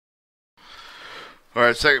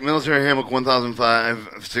Alright, second, Military Handbook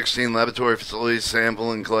 1005-16, Laboratory Facilities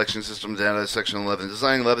Sample and Collection System Data, Section 11.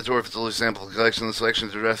 Designing Laboratory Facility Sample Collection. The section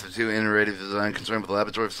is addressed to two iterative design concerned with the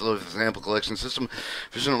Laboratory Facility Sample Collection System.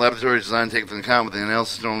 Efficient laboratory design taken into account with the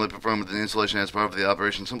analysis normally performed with the installation as part of the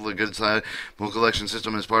operation. Simply good sample collection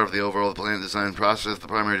system as part of the overall plant design process. The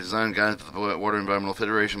primary design guidance for the Water Environmental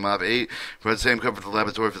Federation, MOP 8, provides the same cover for the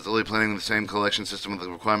laboratory facility planning with the same collection system with the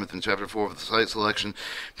requirements in Chapter 4 of the site selection,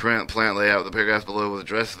 plant layout. The paragraph below with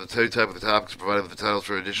address the type of the topics provided with the titles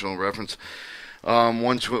for additional reference.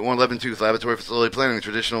 111.2 Laboratory Facility Planning. The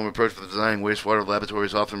traditional approach for designing wastewater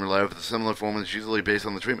laboratories often rely with a similar formula, usually based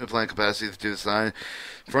on the treatment plant capacity to design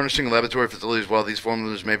furnishing laboratory facilities. While these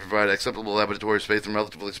formulas may provide acceptable laboratory space and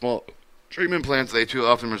relatively small treatment plants, they too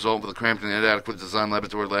often result with a cramped and inadequate design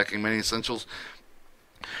laboratory lacking many essentials.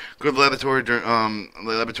 Good laboratory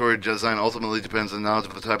design ultimately depends on knowledge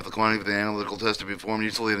of the type of the quantity of the analytical test to be performed.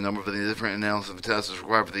 Usually, the number of the different analysis of the tests is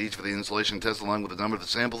required for each of the installation tests, along with the number of the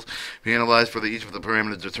samples be analyzed for each of the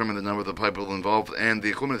parameters to determine the number of the people involved, and the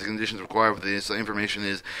equipment conditions required for this information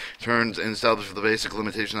is turned and established for the basic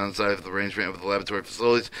limitation on the size of the arrangement of the laboratory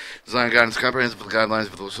facilities. Design guidance comprehensive guidelines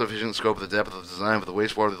for the sufficient scope of the depth of the design for the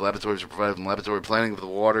wastewater. The laboratories are provided in laboratory planning of the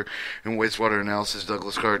water and wastewater analysis.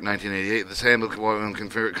 Douglas Cart, 1988. This handbook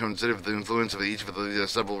consider the influence of each of the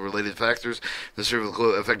several related factors that serve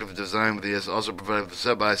the effective design with the also provided the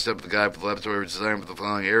step-by-step guide for the laboratory design for the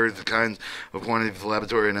following areas. The kinds of quantity of the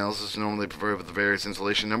laboratory analysis normally preferred with the various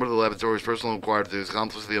installation. Number of the laboratories personnel required to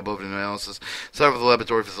accomplish the above analysis. Size of the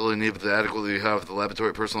laboratory facility needed to adequately have the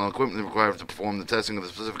laboratory personnel equipment required to perform the testing of the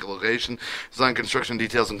specific location. Design construction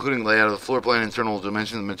details including layout of the floor plan, internal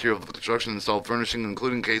dimensions, the material of the construction, installed furnishing,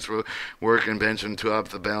 including case work and bench and top,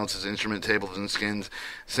 the balances, instrument tables and skins,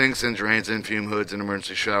 sinks and drains and fume hoods and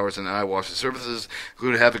emergency showers and eye washes. Services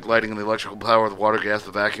include havoc lighting and the electrical power, the water, gas,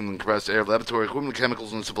 the vacuum, and compressed air. Laboratory equipment,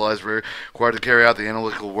 chemicals, and supplies required to carry out the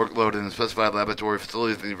analytical workload in specified laboratory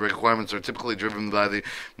facilities. The requirements are typically driven by the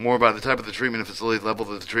type of the treatment and facility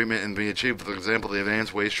level of the treatment and be achieved. For example, the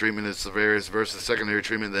advanced waste treatment is various versus secondary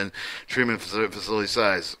treatment, then treatment facility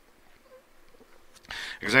size.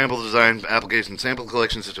 Example design application sample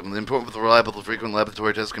collection system. The important but reliable and frequent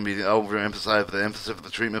laboratory tests can be overemphasized. The emphasis of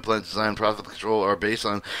the treatment plant design process control are based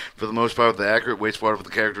on, for the most part, the accurate wastewater with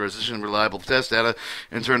the characterization and reliable test data.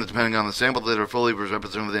 In turn, depending on the sample that are fully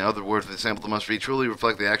representative. In other words, the sample must be truly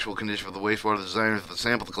reflect the actual condition of the wastewater design. If the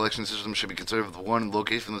sample collection system should be considered with the one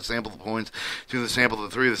location of the sample points to the sample the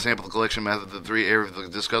three, the sample collection method, the three areas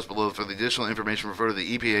discussed below. For the additional information, refer to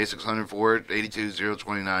the EPA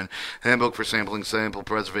 604-82029 Handbook for Sampling Sample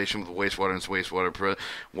Preservation with water and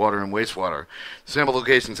wastewater. Sample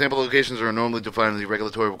locations. Sample locations are normally defined as the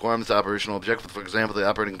regulatory requirements, operational objective. For example, the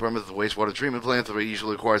operating permit of the wastewater treatment plant that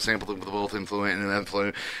usually requires sampling with both influent and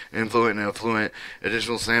effluent.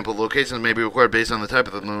 Additional sample locations may be required based on the type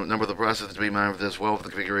of the number of the process to be monitored, as well as the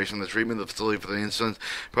configuration of the treatment of the facility. For the instance,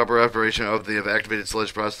 proper operation of the activated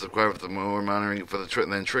sludge process required for the more monitoring for the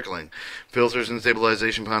then trickling. Filters and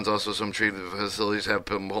stabilization ponds. Also, some treatment facilities have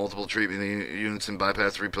multiple treatment units and bypass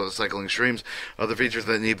recycling streams. Other features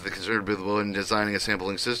that need to be considered when designing a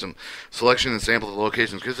sampling system. Selection and sample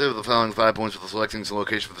locations. Consider the following 5 points for the selecting the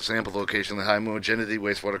location for the sample location: the homogeneity,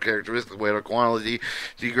 wastewater characteristics, water quality,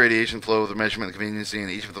 degradation, flow, the measurement, convenience, and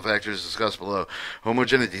each of the factors discussed below.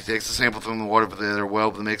 Homogeneity takes the sample from the water that are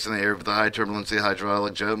well mixed in the area with the high turbulency,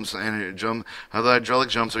 hydraulic jumps, hydraulic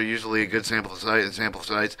jumps are usually a good sample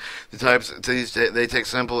sites. The types they take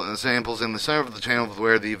samples in the center of the channel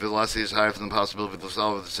where the velocity is higher than the possibility of the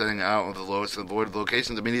solid setting out of the lowest avoided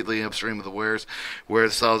locations immediately upstream of the where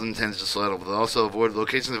the solid tends to settle. But also avoid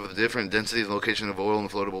locations with a different density and location of oil and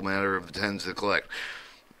floatable matter tends to collect.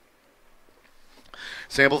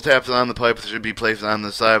 Sample taps on the pipe should be placed on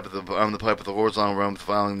the side of the pipe with the horizontal run with the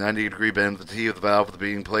following 90-degree bend with the T of the valve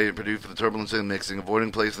being produced for the turbulence and mixing.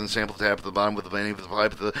 Avoiding placing the sample tap at the bottom with the bending of the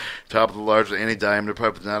pipe at the top of the larger any diameter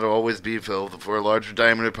pipe would not always be filled. For a larger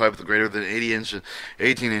diameter pipe with greater than 18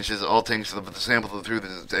 inches, all tanks with the sample through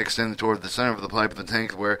extended toward the center of the pipe of the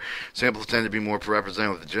tank where samples tend to be more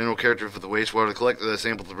representative. The general character for the wastewater to collect the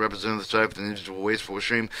sample to represent the type of the individual wastewater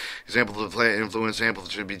stream. Examples of plant influence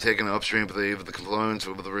samples should be taken upstream of the confluence.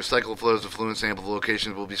 With the recycled flows of fluid sample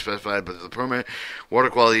locations will be specified by the permit. Water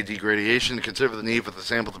quality degradation. Consider the need for the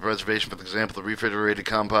sample preservation. For example, the refrigerated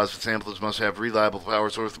composite samples must have reliable power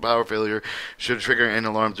source. The power failure should trigger an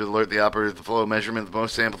alarm to alert the operator of the flow measurement. The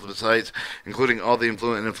most samples of the sites, including all the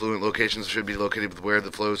influent and effluent locations, should be located with where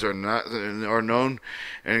the flows are known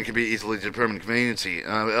and can be easily determined. Conveniency,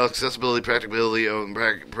 accessibility, practicability are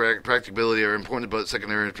important, but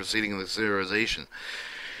secondary in proceeding the serialization.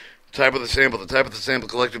 Type of the sample. The type of the sample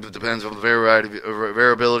collected depends on the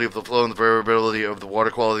variability of the flow and the variability of the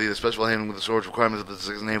water quality, the special handling with the storage requirements of the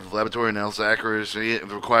designated laboratory analysis accuracy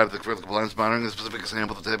required for the compliance monitoring the specific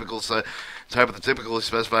sample. The type of the typically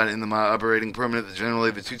specified in the operating permit.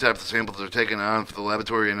 Generally, the two types of samples are taken on for the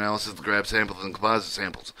laboratory analysis: the grab samples and composite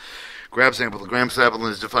samples. Grab sample. The gram sample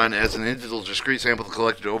is defined as an individual discrete sample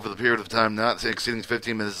collected over the period of time not exceeding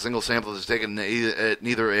 15 minutes. A single sample is taken at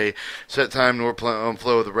neither a set time nor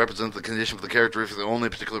flow that represents the condition of the characteristic at only a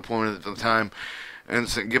particular point of the time. And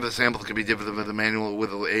give the sample can be given with the manual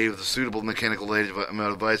with the aid of the suitable mechanical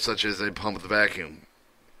device such as a pump with a vacuum.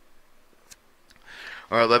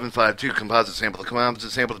 R1152 composite sample. The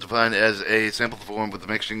composite sample is defined as a sample formed with the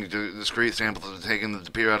mixing discrete samples taken at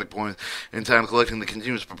the periodic point in time, collecting the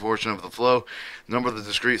continuous proportion of the flow. The number of the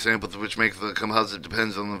discrete samples which make the composite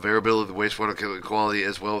depends on the variability of the wastewater quality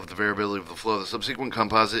as well as the variability of the flow. The subsequent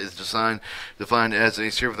composite is defined as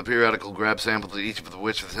a series of the periodical grab samples, each of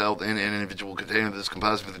which is held in an individual container of this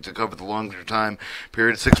composite to cover the longer time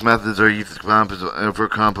period. 6 methods are used for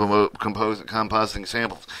compositing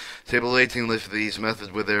samples. Table 18 lists these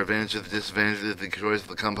methods with their advantages and disadvantages, the choice of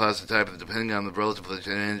the composite type, depending on the relative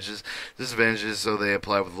advantages, disadvantages, so they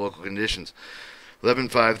apply with local conditions.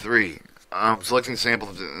 1153. Selecting the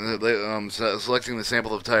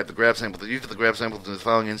sample of type, the grab sample. The use of the grab sample in the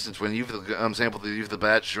following instance: when you use the sample, the use of the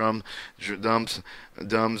batch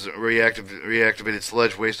dumps, reactivated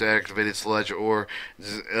sludge, waste activated sludge, or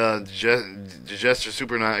digester,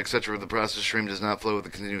 supernot, etc. The process stream does not flow with the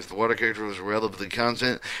continuous. The water characteristics are relatively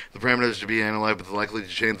constant. The parameters to be analyzed but likely to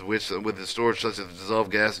change with the storage, such as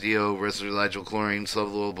dissolved gas, DO, residual chlorine,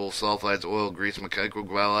 soluble sulfides, oil, grease,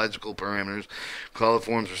 microbiological parameters,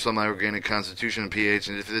 coliforms, or some organic constitution and pH,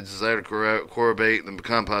 and if it is desired to correlate the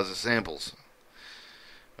composite samples.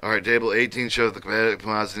 Alright, table 18 shows the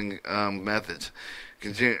compositing methods.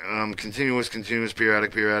 Continuous,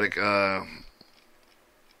 periodic,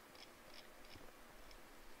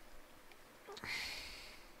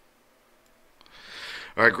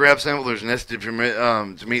 Alright, grab sample. There's necessary to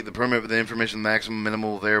meet the permit with the information, maximum,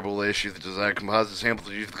 minimal, variable issue. The desired composite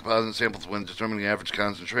samples. Use the composite samples when determining average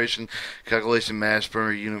concentration, calculation mass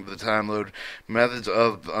per unit of the time load. Methods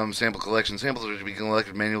of sample collection. Samples are to be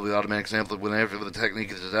collected manually, automatic sample. Whenever the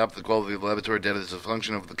technique is adopted, the quality of the laboratory data is a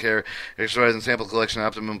function of the care exercise in sample collection.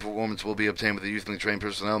 Optimum performance will be obtained with the use of trained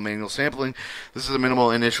personnel. Manual sampling. This is a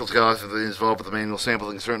minimal initial cost involved with the manual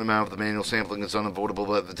sampling. A certain amount of the manual sampling is unavoidable,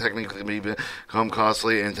 but the technique can become costly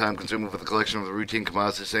and time-consuming for the collection of the routine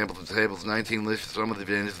composite samples. The tables 19 lists some of the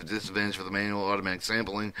advantages and disadvantages for the manual automatic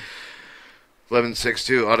sampling.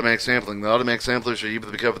 1162 automatic sampling. The automatic samplers are able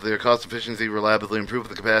to cover their cost efficiency, reliability, improve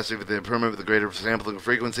the capacity of their permit with a greater sampling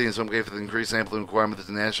frequency. In some cases, the increased sampling requirement is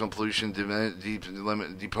the National Pollution Department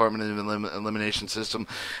Elimination System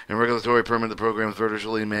and regulatory permit. The program is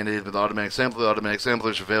virtually mandated with automatic sampling. Automatic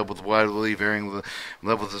samplers are available with widely varying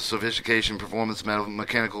levels of sophistication, performance,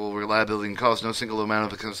 mechanical reliability, and cost. No single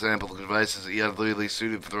amount of the sample device is ideally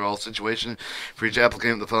suited for all situations. For each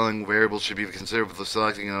applicant, the following variables should be considered for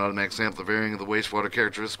selecting an automatic sampler: varying the wastewater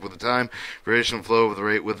characteristic with the time, variation of flow with the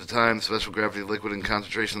rate with the time, special gravity liquid and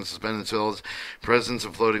concentration of suspended solids, presence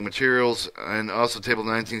of floating materials. And also table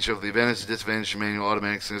 19 shows the advantage and disadvantage of manual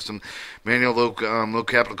automatic system. Manual low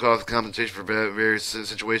capital cost, compensation for various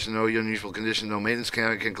situations, no unusual conditions, no maintenance,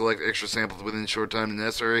 can collect extra samples within short time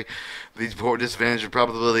necessary. These disadvantages of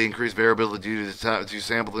probability increased variability due to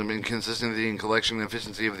sample inconsistency in collection and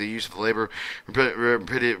efficiency of the use of labor,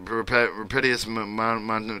 repetitious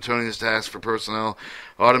monotonous tasks for personnel.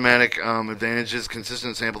 Automatic advantages: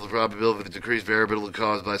 consistent sample probability with decreased variability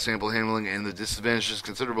caused by sample handling, and the disadvantages: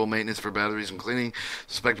 considerable maintenance for batteries and cleaning,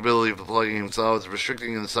 suspectability of the plugging in solids,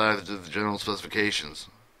 restricting in the size of the general specifications.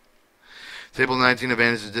 Table 19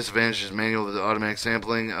 advantages and disadvantages manual to automatic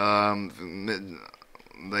sampling.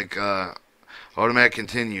 Automatic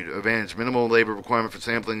continued. Advantage: minimal labor requirement for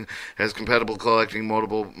sampling, has compatible collecting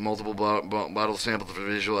multiple bottle samples for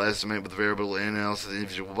visual estimate with variable analysis of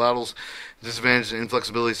individual bottles. Disadvantage: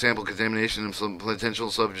 inflexibility, sample contamination, and some potential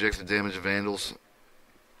subjects to damage of vandals.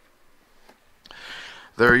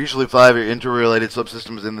 There are usually 5 interrelated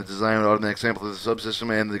subsystems in the design of automatic sample. The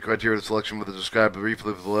subsystem and the criteria of selection were described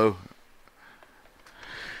briefly below.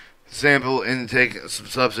 Sample intake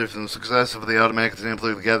subsystem. Success of the automatic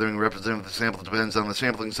sampling gathering representative of the sample depends on the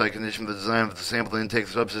sampling site condition. The design of the sample intake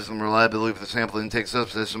subsystem. Reliability of the sample intake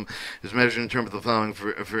subsystem is measured in terms of the following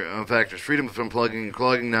factors: freedom from plugging and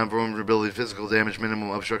clogging, non-vulnerability, physical damage, minimum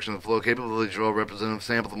obstruction of the flow, capability to draw representative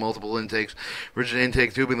sample of multiple intakes, rigid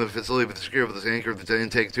intake tubing, the facility with the secure with the anchor of the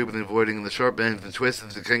intake tubing, avoiding the sharp bend, the twist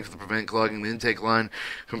of the kinks to prevent clogging the intake line,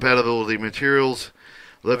 compatibility materials.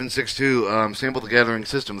 11.6.2, sample the gathering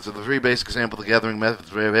system. So the three basic sample the gathering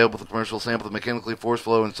methods are available for commercial sample the mechanically force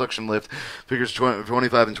flow and suction lift. Figures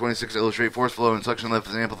 25 and 26 illustrate force flow and suction lift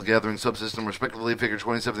sample the gathering subsystem respectively. Figure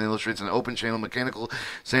 27 illustrates an open channel mechanical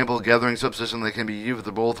sample gathering subsystem that can be used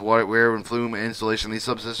with both wear and flume installation. These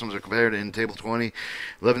subsystems are compared in table 20.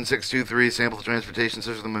 11.6.2.3, sample the transportation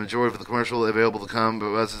system. The majority of the commercial available to come,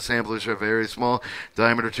 but as the samplers are very small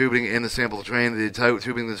diameter tubing in the sample train, the tight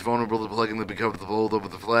tubing that's vulnerable to plugging that becomes the fold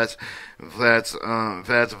over the fats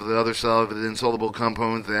of the other solid with insoluble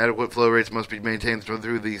components. The adequate flow rates must be maintained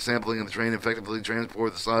through the sampling of the train, effectively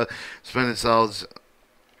transport the suspended solids.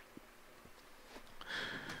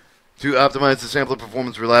 To optimize the sampler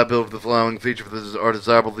performance reliability, the following features are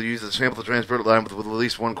desirable. To use the sample transport line with at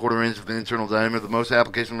least 1/4 inch of the internal diameter. The most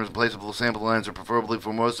application replaceable sample lines are preferably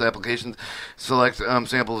for most applications. Select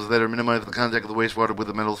samples that are minimized the contact of the wastewater with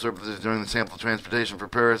the metal surfaces during the sample transportation. For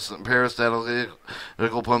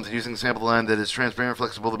parastatical pumps, using a sample line that is transparent,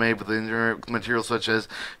 flexible, made with inert materials such as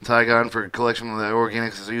Tygon. For collection of the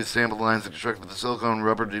organics, use sample lines that are constructed with the silicone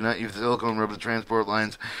rubber. Do not use the silicone rubber transport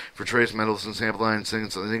lines for trace metals and sample lines,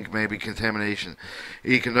 since zinc may be contamination.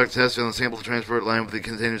 Conduct tests on the sample transport line with the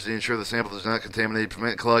containers to ensure the sample is not contaminated.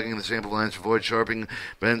 Prevent clogging the sample lines to avoid sharpening,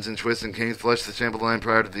 bends, and twists and kinks. Flush the sample line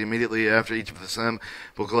prior to immediately after each of the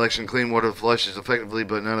sample collection. Clean water flush is effectively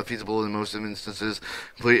but not feasible in most instances.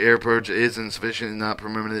 Complete air purge is insufficient and not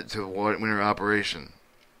permitted to winter operation.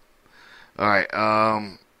 Alright,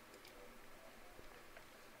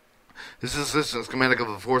 this is a schematic of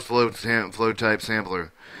a force flow type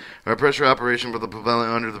sampler. Our pressure operation for the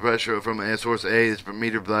propellant under the pressure from source A is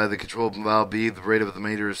metered by the control valve B. The rate of the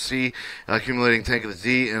meter is C. Accumulating tank is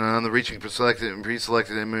D. And on the reaching pre-selected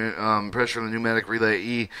pressure on the pneumatic relay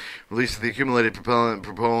E, release the accumulated propellant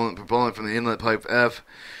from the inlet pipe F.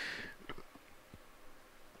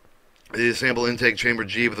 The sample intake chamber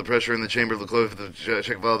G with the pressure in the chamber of the close with the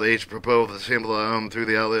check valve H. Propel the sample through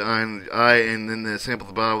the outlet I, and then the sample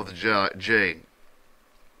the bottle with the J.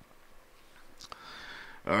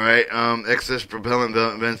 Alright, excess propellant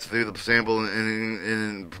vents through the sample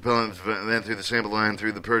and propellant vent through the sample line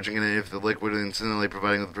through the purging, and if the liquid incidentally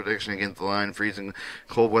providing the protection against the line freezing,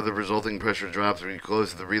 cold weather resulting pressure drops or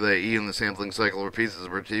close the relay E, and the sampling cycle repeats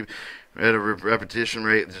at a repetition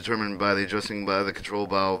rate determined by the adjusting by the control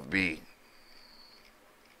valve B.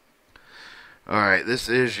 Alright, this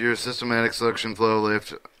is your systematic suction flow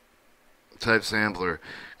lift type sampler.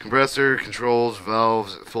 Compressor, controls,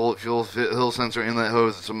 valves, fuel fill sensor, inlet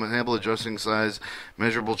hose, sample adjusting size,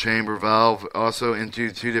 measurable chamber, valve, also into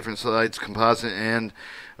two different sites, composite and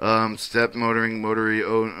step rotary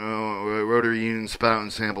union spout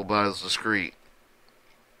and sample bottles discrete.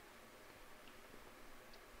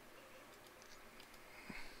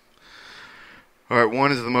 Alright,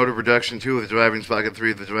 1 is the motor reduction, 2 is the driving sprocket,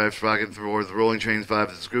 3 is the drive sprocket, 4 is the rolling chains, 5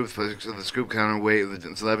 is the scoop, 6 is the scoop counter, weight,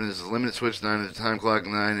 11 is the limit switch, 9 is the time clock,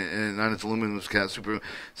 9 is aluminum super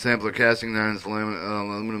sampler casting, 9 is the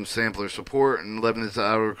aluminum sampler support, and 11 is the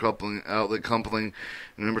outlet coupling,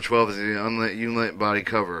 and number 12 is the unit body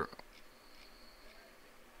cover.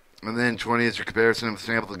 And then 20 is your comparison of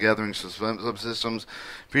sample gathering subsystems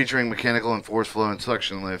featuring mechanical and force flow and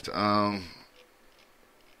suction lift.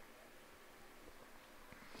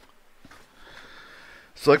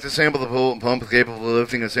 Select a sample of the pump capable of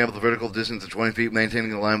lifting a sample the vertical distance of 20 feet,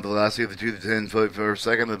 maintaining the line velocity of the 2 to 10 foot per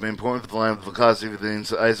second. The important for the line velocity of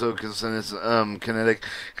the kinetic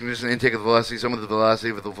condition intake of the velocity. Some of the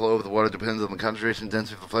velocity of the flow of the water depends on the concentration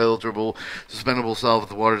density of the filterable, suspendable solid with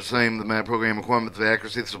the water. The same the map program requirement the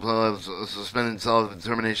accuracy of the suspended solid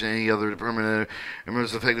determination any other determinator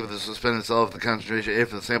emerges effective with the suspended solid of the concentration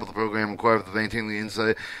if the sample of the program requires to maintain the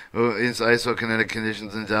inside isokinetic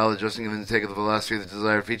conditions and dial adjusting the intake of the velocity of the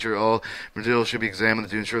desired feature. All materials should be examined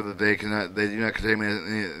to ensure that they do not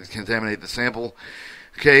contaminate the sample.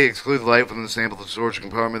 K. Exclude light from the sample storage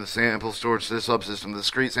compartment. The sample storage subsystem. The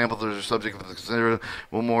discrete samples are subject to considerable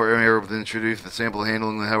more error than introduce the sample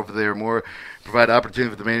handling. However, they are more provide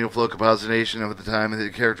opportunity for the manual flow composition of the time and the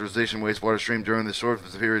characterization wastewater stream during the storage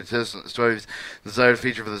period test. Studies desired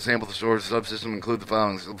feature for the sample storage subsystem include the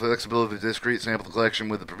following: flexibility of discrete sample collection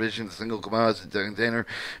with the provision of a single composite container,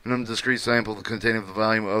 minimum discrete sample containing the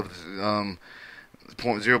volume of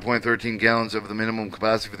 0.13 gallons over the minimum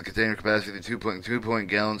capacity for the container capacity of 2.2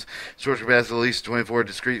 gallons. Storage capacity at least 24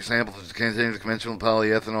 discrete samples containing the conventional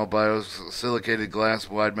polyethanol biosilicated glass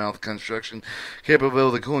wide mouth construction.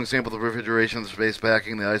 Capability of cooling sample the refrigeration of the space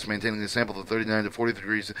packing the ice, maintaining the sample to 39 to 40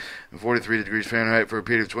 degrees and 43 degrees Fahrenheit for a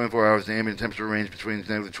period of 24 hours. The ambient temperature range between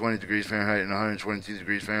negative 20 degrees Fahrenheit and 122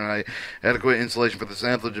 degrees Fahrenheit. Adequate insulation for the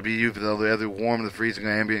sample to be used without the other warm the freezing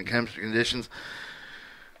ambient conditions.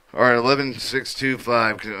 Alright,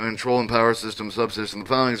 11625, control and power system subsystem. The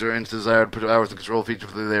following are any desired powers and control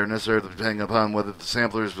features that they are necessary depending upon whether the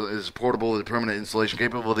sampler is portable or permanent installation,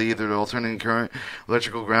 capable of either alternating current,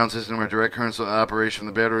 electrical ground system, or direct current operation.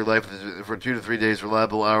 The battery life is for 2 to 3 days,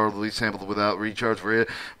 reliable hourly sampled without recharge for it.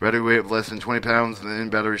 Battery weight of less than 20 pounds. The in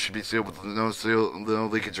battery should be sealed with no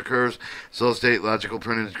leakage occurs. Solid state logical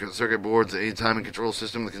printed circuit boards, a timing control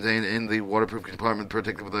system contained in the waterproof compartment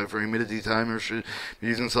protected for humidity. Timer should be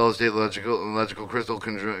used in solid state logical crystal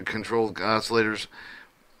controlled oscillators.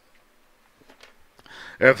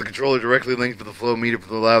 Have the controller directly linked to the flow meter for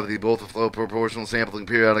the allow the both the flow proportional sampling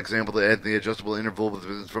periodic sample at the adjustable interval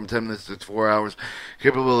from 10 minutes to 4 hours.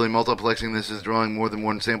 Capability multiplexing. This is drawing more than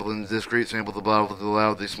one sample in discrete sample the bottle to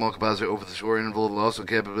allow the small capacitor over the short interval. Also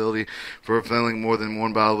capability for filling more than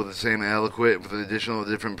one bottle with the same aliquot with additional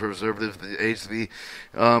different preservatives. The HV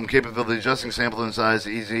capability adjusting sample and size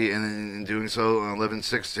easy and in doing so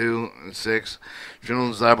 11.626. General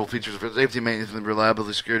desirable features for safety, maintenance, and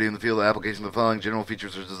reliability, security in the field application. The following general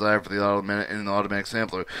features are desired for the automatic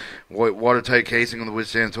sampler: watertight casing with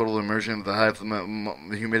withstand total immersion with the high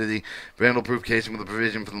humidity, vandal-proof casing with a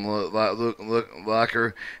provision for the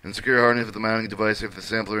locker, and secure harness with the mounting device if the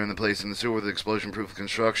sampler in place in the sewer with explosion-proof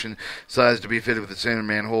construction. Size to be fitted with a standard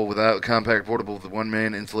manhole without compact portable with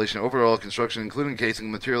one-man installation. Overall construction including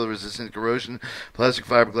casing, material resistant corrosion, plastic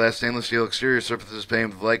fiberglass, stainless steel. Exterior surfaces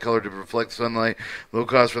painted with light color to reflect sunlight. Low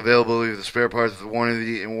cost for availability of the spare parts with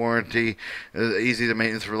warranty, easy to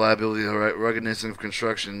maintenance, reliability, ruggedness of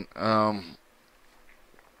construction.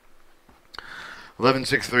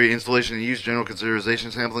 11.6.3 installation and use. General consideration: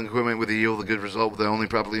 sampling equipment with a yield a good result with the only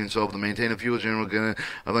properly installed to maintain a fuel. General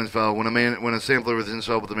guidelines file when a sampler is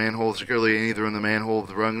installed with the manhole securely either in the manhole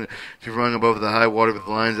to run above the high water with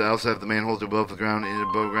the lines outside of the manhole to above ground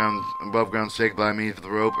stake by means of the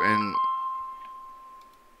rope and.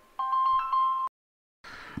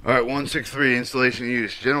 Alright, 163 installation and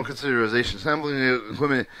use. General consideration: sampling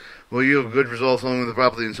equipment will yield good results only when the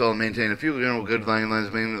properly installed and maintained. A few general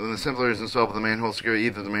guidelines: when the sampler is installed with the manhole secure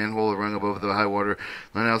either the manhole or rung above the high water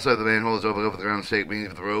line outside the manhole is above the ground stake means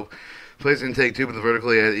with the rope. Place intake tube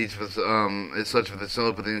vertically at each of its such with its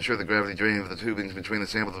slope to ensure the gravity draining of the tubings between the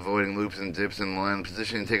samples, avoiding loops and dips in the line.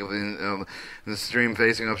 Position intake of the stream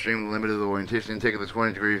facing upstream, the limit of the orientation intake of the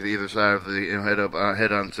 20 degrees to either side of the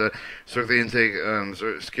head on. Circle the intake,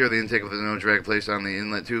 secure the intake with no drag placed on the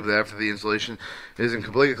inlet tube. After the installation is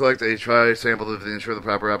incomplete, collect a try sample to ensure the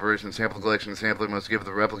proper operation of sample collection. The sampler must give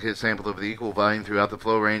the replicate sample of the equal volume throughout the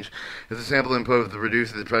flow range. If the sample input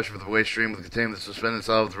reduces the pressure of the waste stream will contain the suspended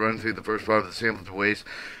solids run through the first part of the sample to waste.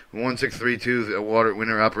 1632, a water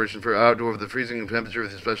winter operation for outdoor with the freezing temperature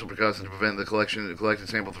with a special precaution to prevent the collected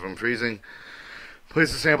sample from freezing.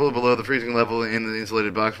 Place the sample below the freezing level in the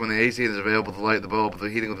insulated box. When the AC is available to light the bulb, the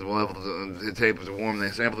heating of the level the tape to warm the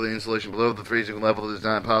sample. The installation below the freezing level is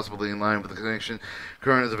not possible in line with the connection.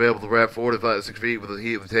 Current is available to wrap 4 to 6 feet with the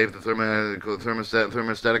heat of the tape. The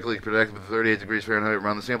thermostatically protected with 38 degrees Fahrenheit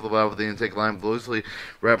around the sample valve with the intake line with loosely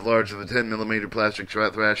wrapped large with a 10 millimeter plastic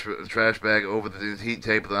trash bag over the heat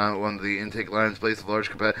tape on the intake lines. Place the large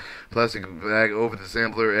plastic bag over the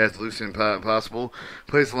sampler as loose as possible.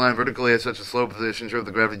 Place the line vertically at such a slow position. Ensure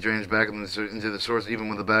the gravity drains back into the source even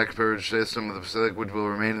with the back purge system. The liquid will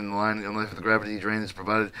remain in the line unless the gravity drain is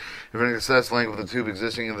provided. If an excess length of the tube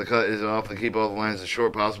existing in the cut is off, to keep all the lines as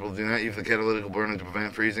short possible. Do not use the catalytic burner to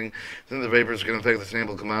prevent freezing, since the vapors can affect the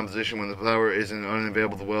sample composition when the power is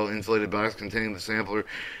unavailable. The well-insulated box containing the sampler,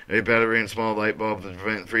 a battery, and small light bulb to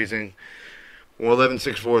prevent freezing.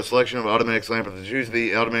 11.6.4 selection of automatic sampler. To choose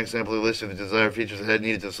the automatic sampler listed, the desired features ahead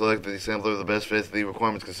needed to select the sampler the best fits the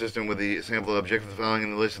requirements consistent with the sampler objective. The following in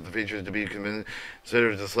the list of the features to be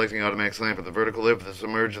considered as selecting automatic sampler: the vertical lip, the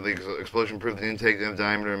submerged, the explosion-proof, the intake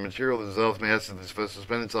diameter, and material, the dissolved mass, the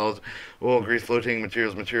suspended solids, oil, grease, floating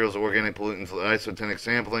materials, organic pollutants, isotonic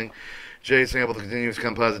sampling. J, sample the continuous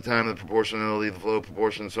composite time, the proportionality, the flow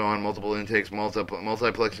proportion, and so on. Multiple intakes,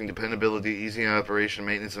 multiplexing, dependability, easy operation,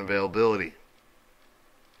 maintenance, and availability.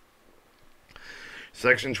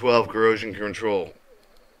 Section 12, corrosion control.